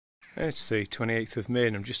It's the 28th of May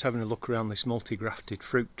and I'm just having a look around this multi-grafted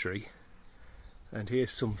fruit tree, and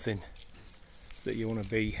here's something that you want to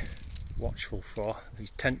be watchful for: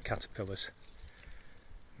 these tent caterpillars.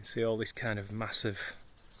 You see all this kind of massive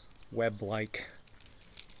web-like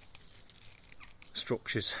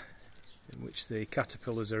structures in which the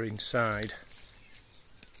caterpillars are inside.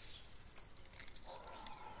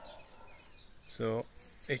 So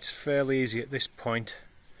it's fairly easy at this point.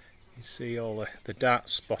 You see all the dark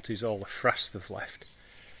spot is all the frass they've left.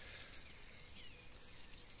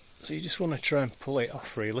 So you just want to try and pull it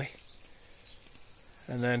off really,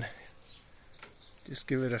 and then just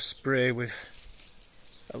give it a spray with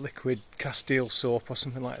a liquid Castile soap or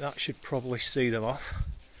something like that. Should probably see them off.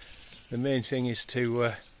 The main thing is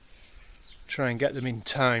to try and get them in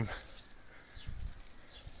time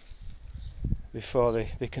before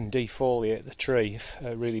they can defoliate the tree if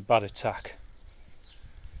a really bad attack.